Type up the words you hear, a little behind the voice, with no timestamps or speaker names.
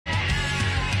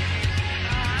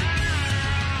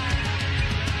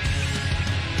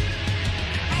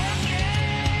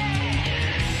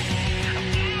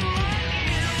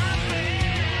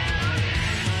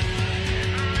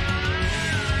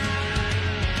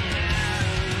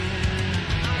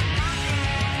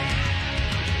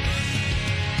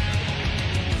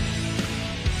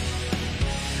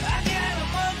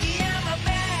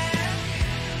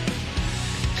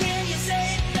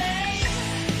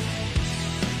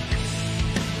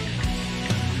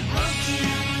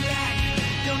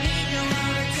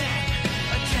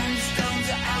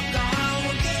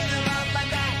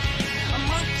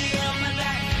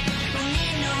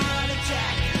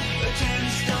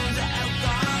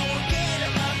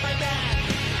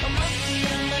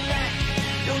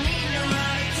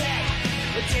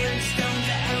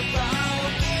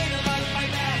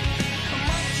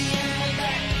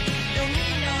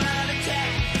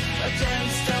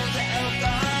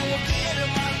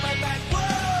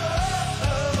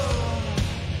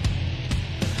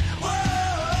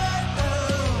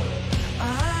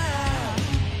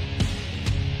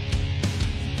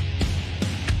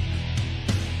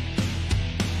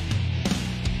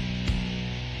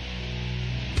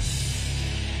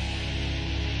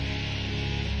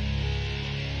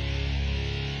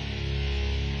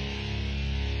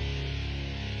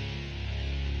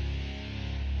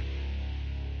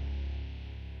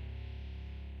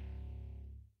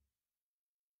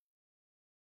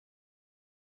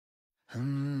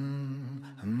Mm,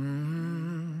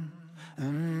 mm,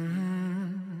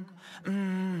 mm,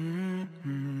 mm,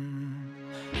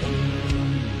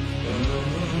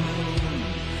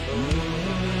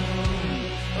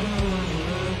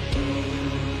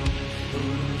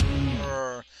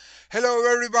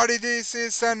 Hello, everybody. This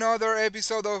is another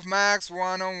episode of Max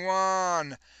One on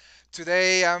One.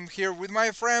 Today, I'm here with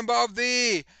my friend Bob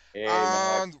D. Hey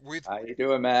Max, And with how you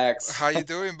doing, Max? how you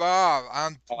doing, Bob?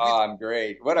 And Oh, I'm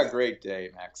great. What a great day,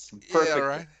 Max. yeah, Perfect day.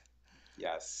 right.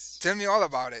 Yes. Tell me all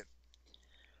about it.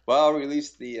 Well, we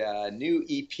released the new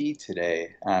EP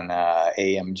today on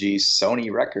AMG Sony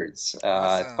Records. It's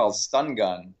called Awesome, Stun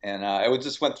Gun, and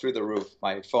just went through the roof.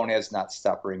 My phone has not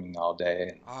stopped ringing all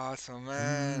day. awesome,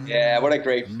 man. Yeah, what a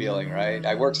great feeling, right?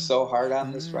 I worked so hard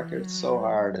on this record, so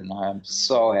hard, and I'm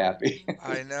so happy.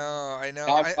 I know, I know.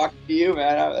 Now I'm talking to you,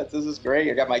 man. This is great.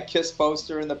 I got my Kiss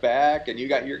poster in the back, and you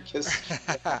got your Kiss.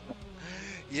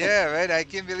 Yeah, man, I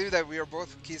can't believe that we are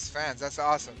both Kiss fans. That's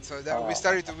awesome. So that we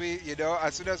started to be,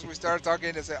 as soon as we started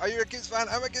talking, they say, "Are you a Kiss fan?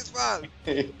 I'm a Kiss fan.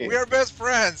 We are best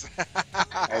friends."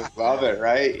 I love it,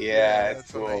 right? Yeah, Yeah, it's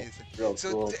that's cool. amazing. Real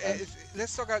So cool, man.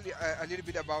 let's talk a little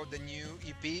bit about the new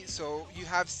EP. So you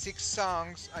have 6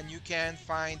 songs, and you can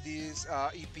find this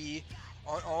EP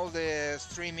on all the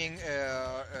streaming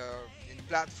in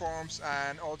platforms,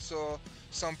 and also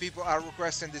some people are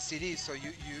requesting the CD. So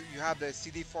you have the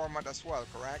CD format as well,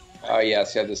 correct? Oh,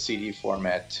 yes, you have the CD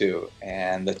format too.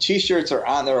 And the t-shirts are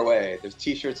on their way. The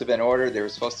t-shirts have been ordered. They were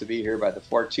supposed to be here by the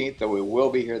 14th, but we will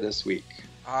be here this week.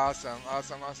 Awesome,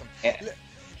 awesome, awesome. And,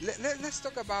 Let's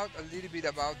talk about a little bit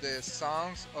about the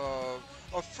songs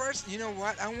of first. You know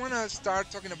what? I want to start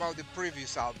talking about the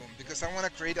previous album because I want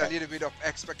to create a little bit of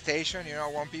expectation. I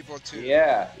want people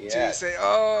yeah, to yeah. say,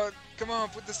 "Oh, come on,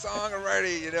 put the song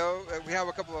already." We have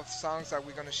a couple of songs that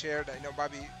we're gonna share. That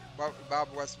Bob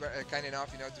was kind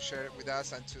enough, to share it with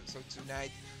us, and so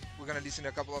tonight we're gonna listen to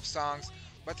a couple of songs.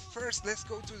 But first, let's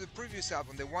go to the previous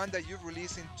album, the one that you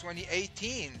released in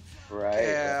 2018.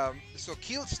 Right. So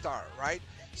Killstar, right?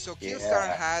 So Killstar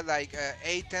Yeah. had like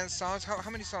 8, 10 songs. How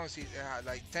many songs he had?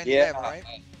 Like 10, Yeah. 11, right?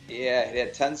 Yeah, it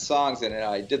had 10 songs, and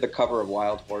I did the cover of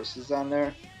Wild Horses on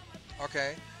there.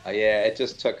 Okay. Yeah, it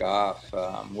just took off.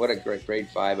 What a great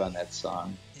vibe on that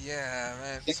song. Yeah,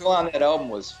 man. Single So on that album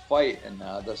was Fight, and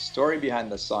the story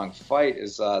behind the song Fight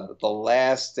is the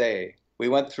last day. We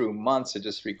went through months of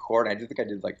just recording. I think I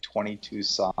did like 22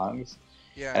 songs,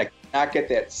 yeah. and I could not get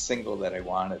that single that I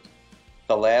wanted.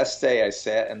 The last day I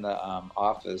sat in the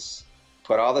office,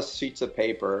 put all the sheets of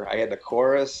paper. I had the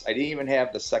chorus. I didn't even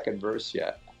have the second verse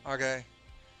yet. Okay.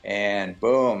 And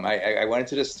boom, I went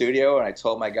into the studio and I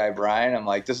told my guy Brian, I'm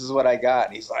like, this is what I got.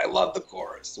 And he's like, I love the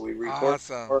chorus. So we recorded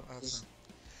the Awesome. chorus. Awesome.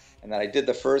 And then I did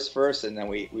the first verse, and then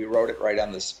we wrote it right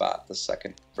on the spot, the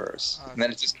second verse. And then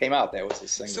Awesome. it just came out. That was the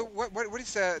So single. what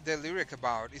is the lyric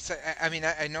about? I mean,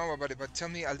 I know about it, but tell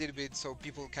me a little bit so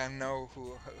people can know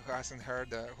who hasn't heard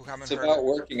who It's haven't heard about it.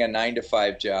 working a 9 to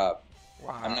 5 job. I'm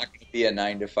Wow. not going to be a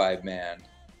 9 to 5 man.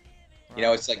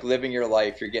 Wow. It's like living your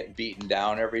life. You're getting beaten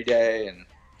down every day, and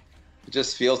it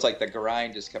just feels like the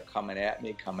grind just kept coming at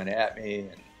me,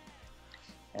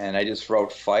 and I just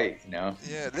wrote fight.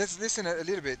 Yeah. Let's listen a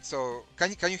little bit. So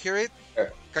can you hear it?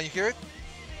 Sure. Can you hear it?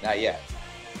 Not yet.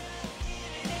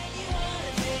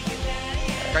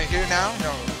 Can you hear it now?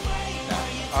 No.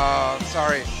 No.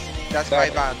 Sorry. That's my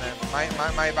Sorry. bad,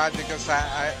 man. My bad because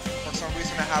I for some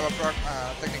reason I have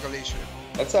a technical issue.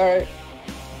 That's all right.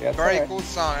 That's all Very right. cool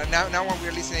song. And now when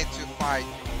we're listening to Fight,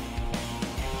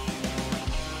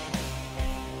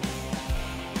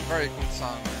 very cool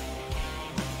song, man.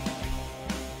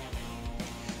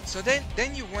 So then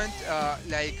you went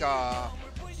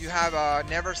you have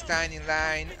Never Stand in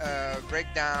Line,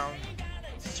 Breakdown,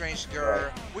 Strange Right.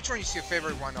 Girl. Which one is your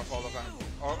favorite one of all of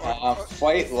them?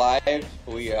 Fight Live.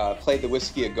 We played the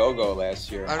Whiskey a Go Go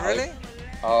last year in Hollywood. Really?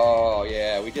 Oh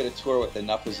yeah, we did a tour with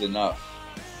Enough Is Enough.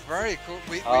 Very cool.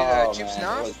 With Oh Chip man,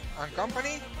 Snuff and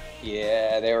company?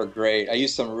 yeah, they were great. I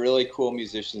used some really cool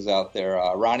musicians out there.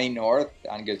 Ronnie North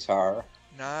on guitar,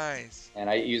 Nice. and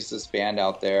I used this band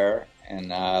out there, and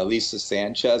Lisa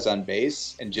Sanchez on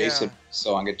bass, and Yeah. Jason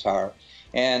so on guitar,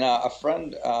 and a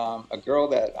friend, a girl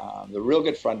that the real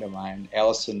good friend of mine,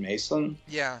 Allison Mason,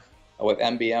 Yeah. with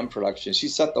MBM Productions. She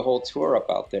set the whole tour up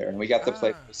out there, and we got to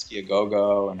play Ah. Whiskey a Go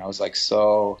Go, and I was like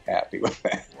so happy with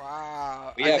that.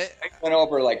 Wow. But yeah, it went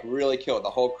over like really killed. The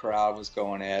whole crowd was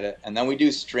going at it, and then we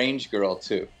do Strange Girl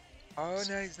too. Oh, nice,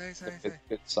 nice, nice, Good, nice.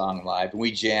 good song live, and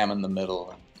we jam in the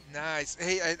middle. Nice.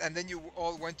 Hey, and then you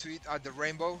all went to eat at the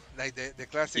Rainbow, like the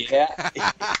classic. Yeah,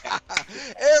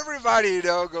 Everybody,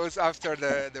 goes after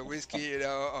the whiskey,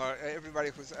 or everybody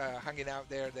who's hanging out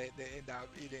there, they end up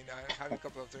eating, having a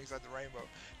couple of drinks at the Rainbow.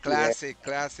 yeah,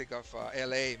 Classic of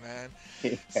LA, man.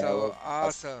 yeah. So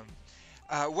awesome.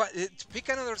 Pick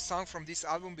another song from this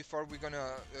album before we're going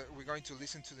to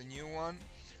listen to the new one.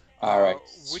 All right.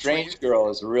 Which one you? Strange Girl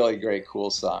is a really great, cool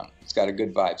song. It's got a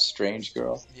good vibe. Strange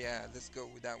Girl. Yeah, let's go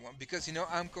with that one because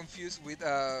I'm confused with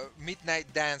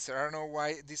Midnight Dancer. I don't know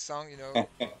why this song.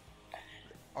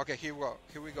 Okay, here we go.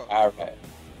 Here we go. All right.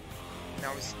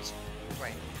 Now it's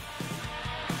playing.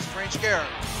 Strange Girl.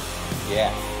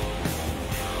 Yeah.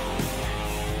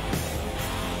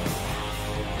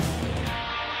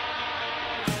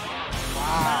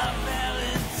 Wow.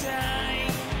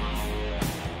 Valentine,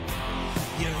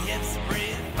 your hips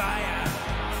breathe fire.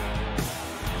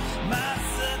 My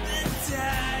southern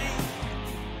time,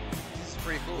 This is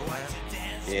pretty cool, man.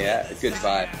 Yeah, a good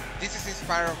vibe. This is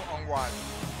inspired on what?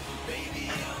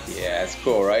 Yeah, it's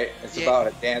cool, right? It's Yeah. about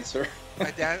a dancer.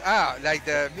 Like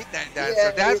the Midnight Dancer.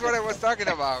 Yeah, That's yeah. what I was talking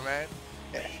about, man.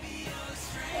 Yeah.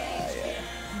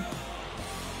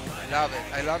 I love it.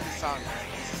 I love this song, man.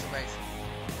 This is amazing.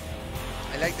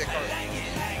 I like the chorus.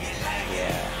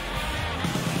 Yeah.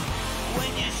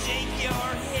 when you shake your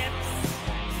hips,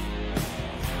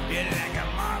 you're like a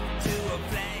moth to a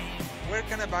flame. Where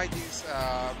can I buy this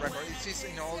record? Is this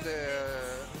in all the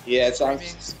Yeah, it's on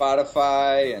streaming?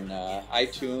 Spotify and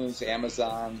iTunes,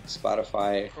 Amazon,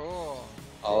 Spotify, Cool.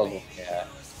 all of them. Yeah.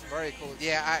 Very cool.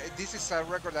 Yeah, this is a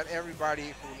record that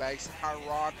everybody who likes hard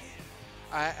rock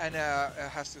and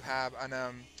has to have. And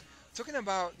talking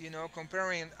about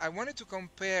comparing, I wanted to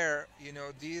compare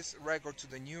this record to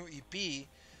the new EP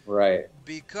Right.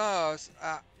 because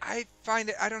I find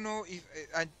it. I don't know if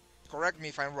and correct me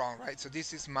if I'm wrong, right? So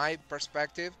this is my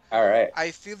perspective. All right.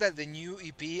 I feel that the new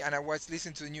EP, and I was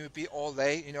listening to the new EP all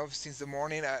day, since the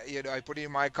morning. I put it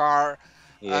in my car,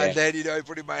 Yeah. and then I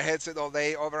put it in my headset all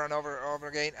day, over and over and over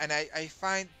again. And I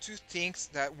find two things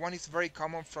that one is very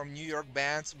common from New York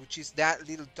bands, which is that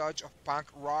little touch of punk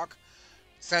rock.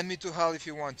 Send me to hell if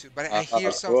you want to, but I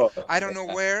hear some. Cool. I don't know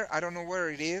where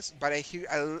it is, but I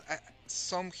hear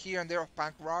some here and there of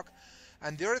punk rock.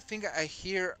 And the other thing I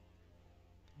hear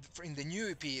in the new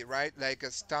EP, right, like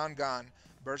a Stun Gun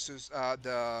versus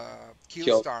the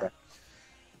Kill. Killstar,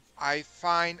 I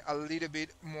find a little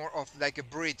bit more of like a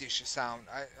British sound.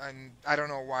 And I don't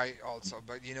know why also,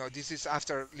 but this is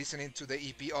after listening to the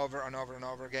EP over and over and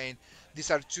over again. These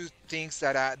are two things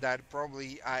that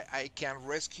probably I can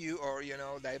rescue, or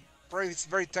that probably it's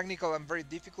very technical and very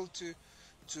difficult to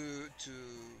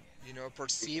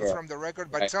perceive Sure. from the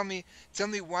record. But Right. tell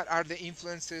me what are the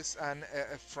influences and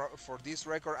for this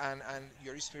record and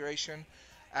your inspiration,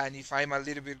 and if I'm a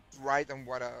little bit right on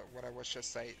what I was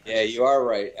just saying. Yeah, you are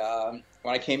right.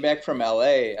 When I came back from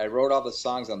LA, I wrote all the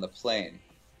songs on the plane.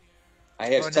 I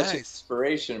had Oh, such nice.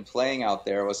 inspiration playing out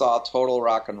there. It was all total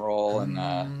rock and roll, and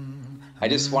I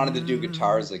just wanted to do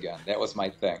guitars again. That was my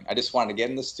thing. I just wanted to get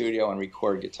in the studio and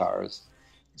record guitars.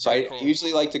 So Very I cool.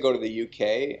 usually like to go to the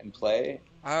UK and play.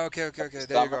 Okay.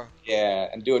 There you go. Yeah,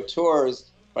 and do a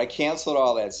tours, but I canceled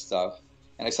all that stuff.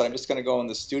 And I said, I'm just going to go in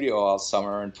the studio all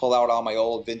summer and pull out all my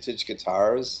old vintage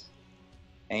guitars.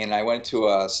 And I went to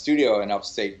a studio in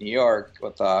upstate New York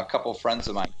with a couple friends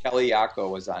of mine. Kelly Yako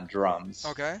was on drums.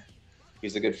 Okay.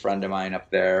 He's a good friend of mine up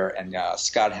there. And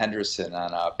Scott Henderson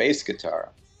on bass guitar.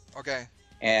 Okay.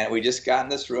 And we just got in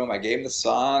this room. I gave him the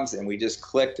songs, and we just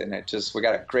clicked, and we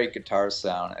got a great guitar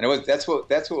sound. And that's what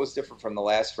was different from the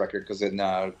last record, because in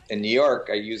New York,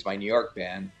 I used my New York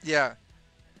band Yeah.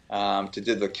 to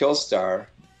do the Killstar.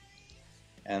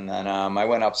 And then I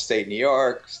went upstate New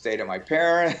York, stayed at my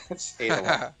parents, ate a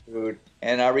lot of food,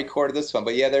 and I recorded this one.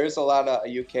 But yeah, there is a lot of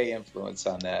UK influence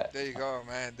on that. There you go,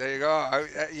 man. There you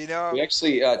go. We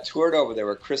actually toured over there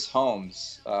with Chris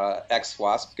Holmes,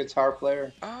 ex-Wasp guitar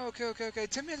player. Oh, okay.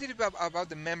 Tell me a little bit about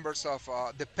the members of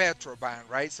the Petro band,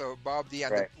 right? So Bob D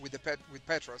and Right. with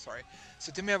Petro, sorry.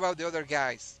 So tell me about the other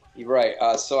guys. You're right.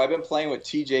 So I've been playing with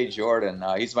TJ Jordan.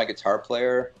 He's my guitar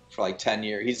player for like 10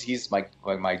 years. He's my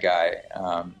guy.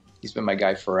 He's been my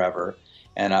guy forever.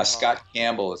 And Scott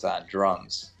Campbell is on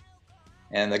drums.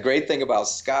 And the great thing about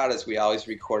Scott is we always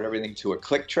record everything to a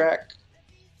click track.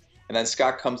 And then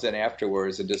Scott comes in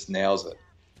afterwards and just nails it.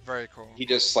 Very cool. He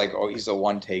just he's a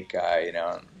one-take guy,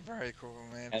 Very cool,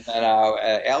 man. And then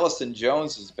Allison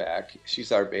Jones is back.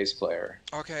 She's our bass player.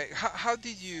 Okay, how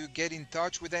did you get in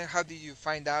touch with them? How did you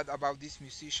find out about these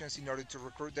musicians in order to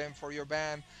recruit them for your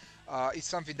band? Is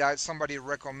something that somebody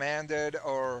recommended,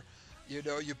 or you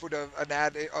know, you put an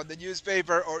ad on the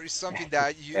newspaper, or it's something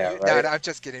that Yeah, no, right. no, I'm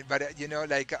just kidding, but you know,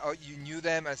 like you knew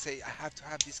them and say, I have to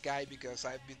have this guy because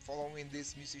I've been following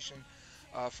this musician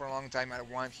for a long time. I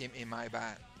want him in my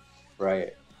band.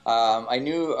 Right. I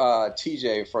knew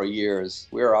TJ for years.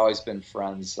 We were always been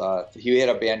friends. He had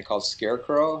a band called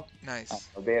Scarecrow. Nice.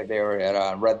 They were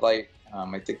at Red Light.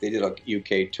 I think they did a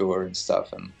UK tour and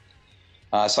stuff. And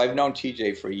so I've known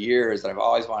TJ for years, and I've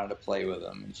always wanted to play with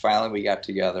him. And finally, we got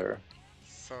together.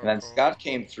 So And then cool. Scott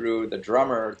came through, the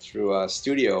drummer, through a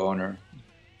studio owner.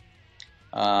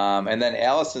 And then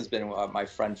Allison's been my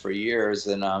friend for years,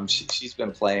 and she's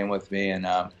been playing with me, and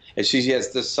she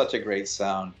has just such a great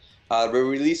sound. We're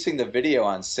releasing the video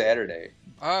on Saturday.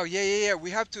 Oh yeah, yeah, yeah. We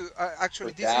have to actually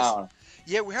We're this is down.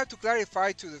 yeah. We have to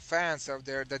clarify to the fans out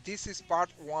there that this is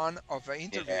part one of an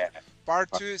interview. Yeah.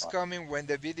 Part two is coming when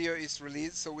the video is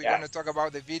released. So we're gonna Yes. talk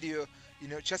about the video, you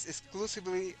know, just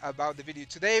exclusively about the video.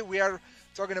 Today we are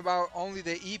talking about only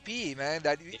the EP, man.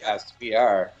 Yes, we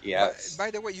are. Yes. By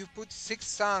the way, you put 6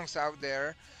 songs out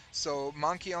there. So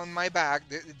Monkey on My Back.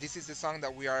 This is the song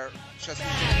that we are just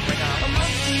listening right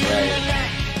now. Right.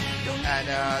 And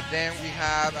then we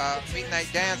have Midnight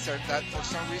Dancer that for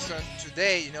some reason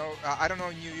today, you know, I don't know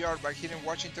in New York, but here in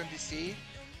Washington, D.C.,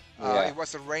 Yeah. it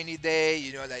was a rainy day,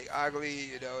 you know, like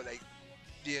ugly,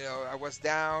 you know, I was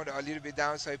down, a little bit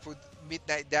down, so I put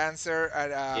Midnight Dancer,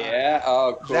 and Yeah.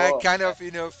 Oh, cool. that kind of,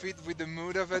 you know, fit with the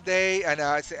mood of the day. And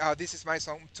I say, oh, this is my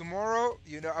song. Tomorrow,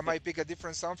 you know, I might pick a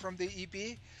different song from the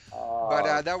EP, but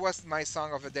Oh, that was my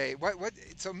song of the day.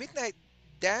 So Midnight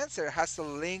Dancer has a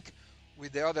link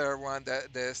with the other one,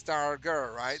 the Star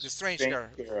Girl, right? The Strange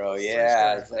Strange Girl. Girl. Strange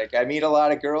Yeah. Girl. It's like I meet a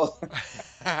lot of girls.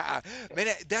 Man,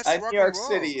 that's In rock New and York roll.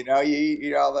 City, you know,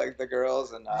 you know all the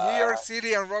girls and New York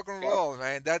City and rock and roll,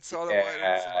 man. That's all about it.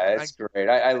 yeah, it's great.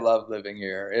 I love living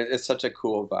here. It's such a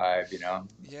cool vibe, you know.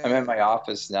 I'm in Yeah. my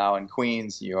office now in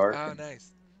Queens, New York, Oh, and nice.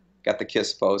 got the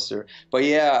Kiss poster. But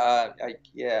yeah,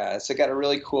 yeah, it's got a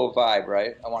really cool vibe,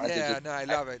 right? I wanted to Yeah, just no, I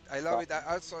love it. I love it. I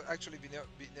also actually,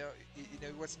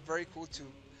 it was very cool to,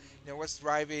 you know, was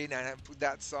driving and I put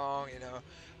that song, you know,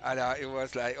 and it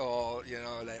was like, oh, you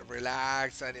know, like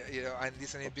relax and you know, and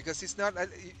listening because it's not.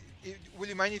 Will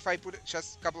you mind if I put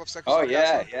just a couple of seconds Oh of that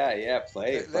yeah, song? yeah,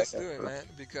 play, play Let's do that it, for- man,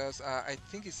 because I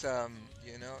think it's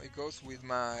you know, it goes with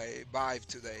my vibe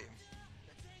today.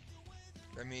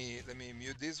 Let me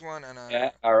mute this one and Yeah,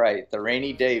 all right, the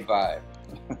rainy day vibe.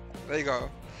 there you go.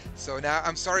 So now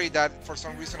I'm sorry that for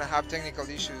some reason I have technical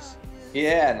issues.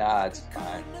 Yeah, nah, it's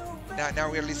fine.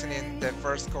 Now we're listening the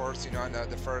first chorus, you know, and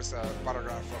the first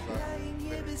paragraph of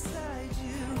the Beside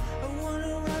you, I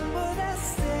wanna run, but I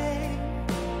stay.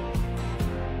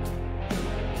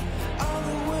 All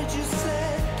the words you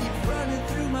said keep running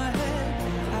through my head.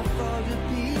 I fall to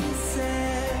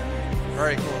pieces.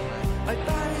 very cool, man. My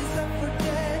body's up for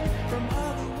dead from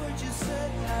all the words you said.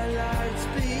 My heart's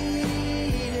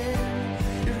beating.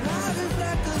 Your heart is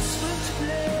like a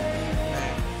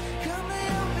switchblade. Cut me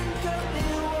up and cut me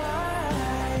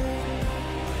wide.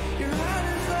 Your heart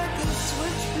is like a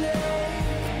switchblade.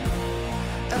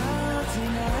 Oh,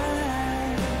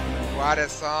 tonight. What a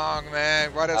song,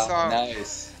 man! What a Oh, song!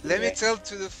 nice. Let Yeah. me tell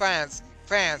to the fans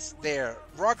there,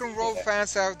 rock and roll Yeah.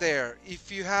 fans out there, if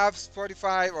you have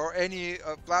Spotify or any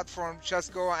platform,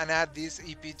 just go and add this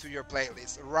EP to your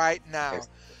playlist right now. Yes.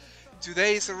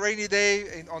 Today is a rainy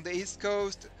day on the East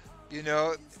Coast, you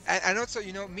know, and also,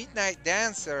 you know, Midnight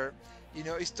Dancer, you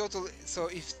know, is totally. So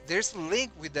if there's a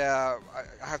link with the,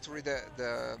 I have to read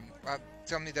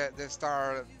tell me the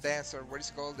Star Dancer, what is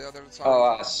it called, the other song?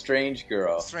 Oh, Strange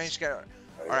Girl. Strange Girl.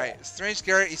 Oh, All right, Strange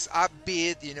Girl is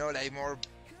upbeat, you know, like more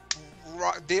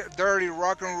dirty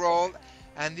rock and roll,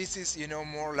 and this is, you know,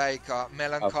 more like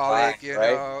melancholic, black, you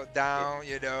right? know, down,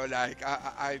 you know, like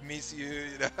I miss you,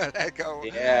 you know, like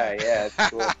Yeah, yeah, it's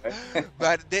cool. Right?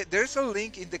 but there's a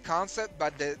link in the concept,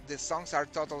 but the songs are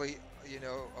totally, you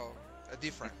know,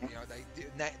 different, you know, like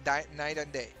night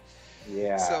and day.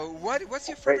 Yeah. So what's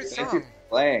your Great, favorite thank you song? for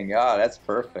playing. Oh, that's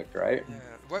perfect, right? Yeah.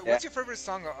 Yeah. What's your favorite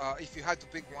song if you had to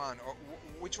pick one, or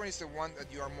which one is the one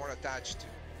that you are more attached to?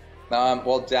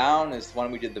 Well, Down is the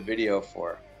one we did the video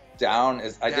for. Down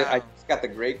is I Down. just got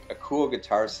a cool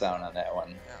guitar sound on that one.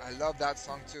 Yeah, I love that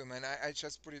song too, man. I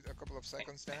just put it a couple of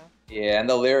seconds down. Yeah, and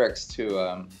the lyrics too.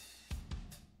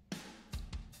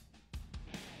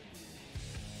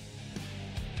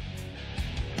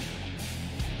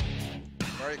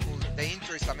 Very cool. The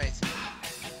intro is amazing.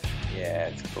 Yeah,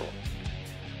 it's cool.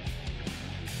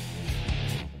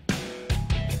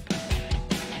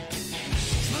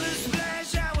 Split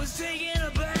splash, I was taking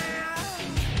a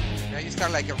bath. Now you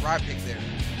start like a rapping there.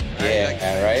 Yeah, Like,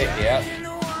 right. Yeah. In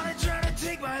the water, trying to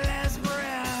take my last breath.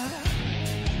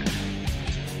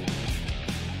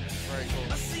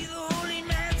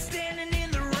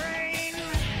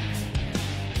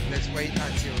 wait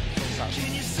until it goes out.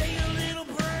 Can you say a little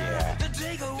prayer to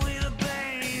take away the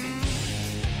pain?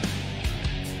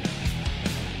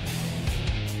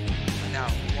 Now,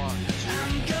 1, 2.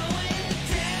 I'm going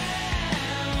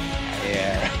down.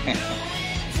 Yeah.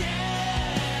 Going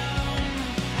down.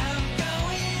 I'm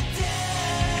going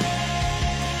down.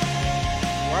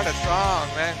 What a song,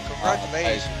 man!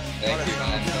 Congratulations. Thank What a you, song.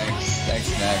 man. Thanks,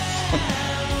 Max.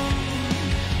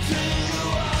 To the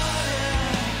water.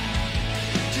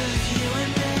 Just you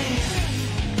and me.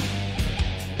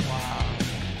 Wow.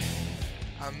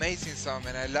 Amazing song,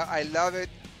 man. I love it,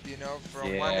 you know,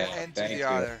 from one Yeah, end to thank the you.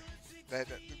 other.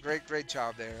 Great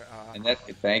job there. And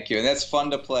thank you. And that's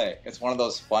fun to play. It's one of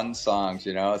those fun songs,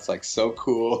 you know. It's like so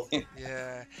cool.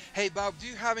 Yeah. Hey, Bob, do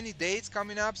you have any dates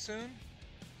coming up soon?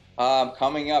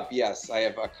 Coming up, yes. I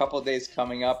have a couple of days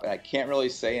coming up, and I can't really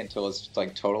say until it's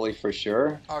like totally for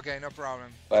sure. Okay, no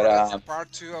problem. But, That's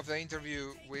part 2 of the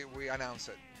interview. We announce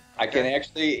it. I can Okay?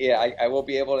 actually, yeah, I will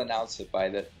be able to announce it by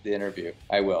the interview.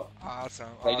 I will. Awesome.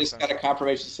 I just got a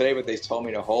confirmation today, but they told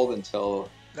me to hold until.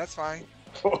 That's fine.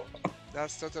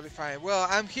 That's totally fine. Well,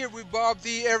 I'm here with Bob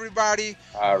D, everybody.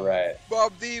 All right.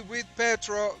 Bob D with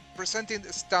Petro presenting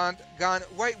the Stunt Gun.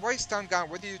 Why Stunt Gun?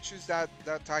 Why did you choose that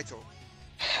title?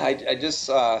 I just,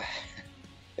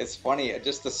 it's funny.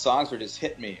 Just the songs were just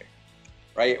hitting me,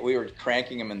 right? We were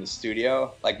cranking them in the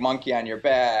studio, like "Monkey on Your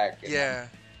Back." Yeah.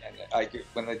 And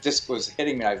when the disc was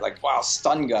hitting me, I was like, "Wow,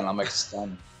 stun gun!" I'm like,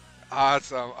 "Stun."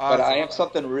 Awesome. But I have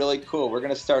something really cool. We're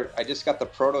gonna start. I just got the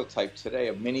prototype today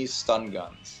of mini stun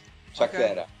guns. Check Okay.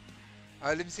 that out.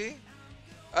 Let me see.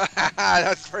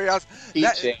 That's very awesome.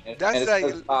 Keychain. That's and it like,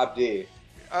 says Bob D.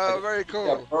 very Got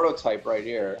cool. a prototype right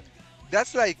here.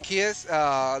 That's like Kiss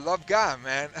Love Gun,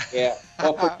 man. Yeah.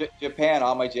 Well, for Japan,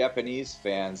 all my Japanese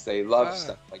fans, they love Ah.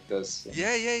 stuff like this.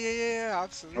 Yeah,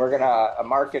 absolutely. We're gonna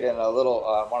market in a little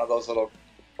one of those little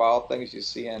ball things you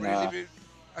see in. A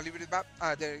little bit back.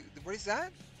 What is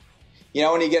that? You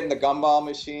know when you get in the gumball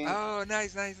machine. Oh,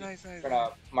 nice. We're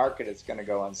gonna market. It's gonna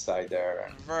go inside there.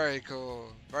 And Very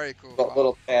cool. Very cool. a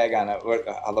little tag on it.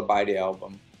 On the Bide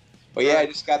album. But yeah, I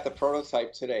just got the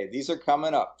prototype today. These are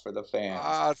coming up for the fans.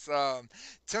 Awesome.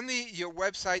 Tell me your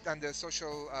website and the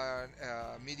social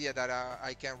media that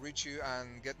I can reach you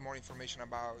and get more information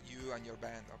about you and your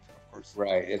band, of course.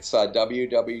 Right. It's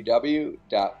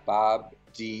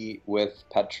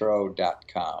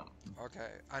www.bobdwithpetro.com.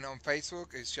 Okay. And on Facebook,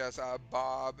 it's just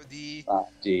Bob D. Bob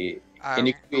D. And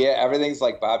you can, yeah, everything's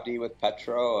like Bob D with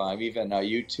Petro. Even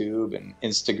YouTube and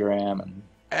Instagram and.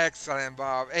 Excellent,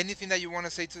 Bob. Anything that you want to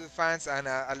say to the fans, and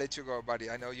I'll let you go, buddy.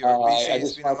 I know you're busy. I It's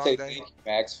just been a want to long say day. thank you,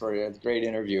 Max, for a great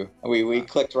interview. We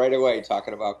clicked right away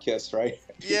talking about Kiss, right?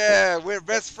 Yeah, we're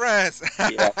best friends.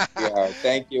 Yeah, we are.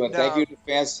 Thank you, and thank No. you to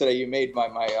fans today. You made my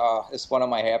it's one of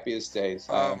my happiest days.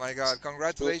 Oh my God!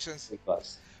 Congratulations. Thank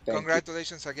you.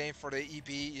 Congratulations again for the EP.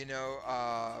 You know,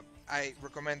 I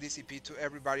recommend this EP to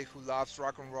everybody who loves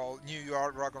rock and roll, New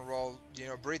York rock and roll, you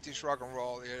know, British rock and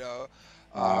roll. You know,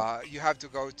 you have to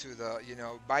go to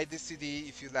buy the CD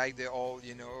if you like the old,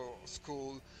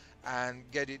 school, and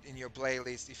get it in your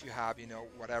playlist if you have,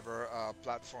 whatever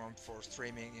platform for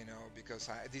streaming, because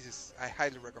I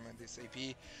highly recommend this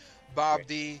EP. Bob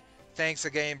D, thanks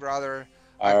again, brother.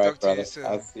 All I'll right, talk to you brother. soon.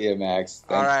 I'll see you, Max.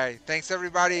 All right. Thanks,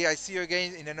 everybody. I see you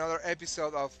again in another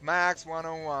episode of Max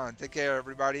 101. Take care,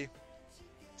 everybody.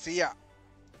 See ya.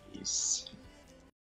 Peace.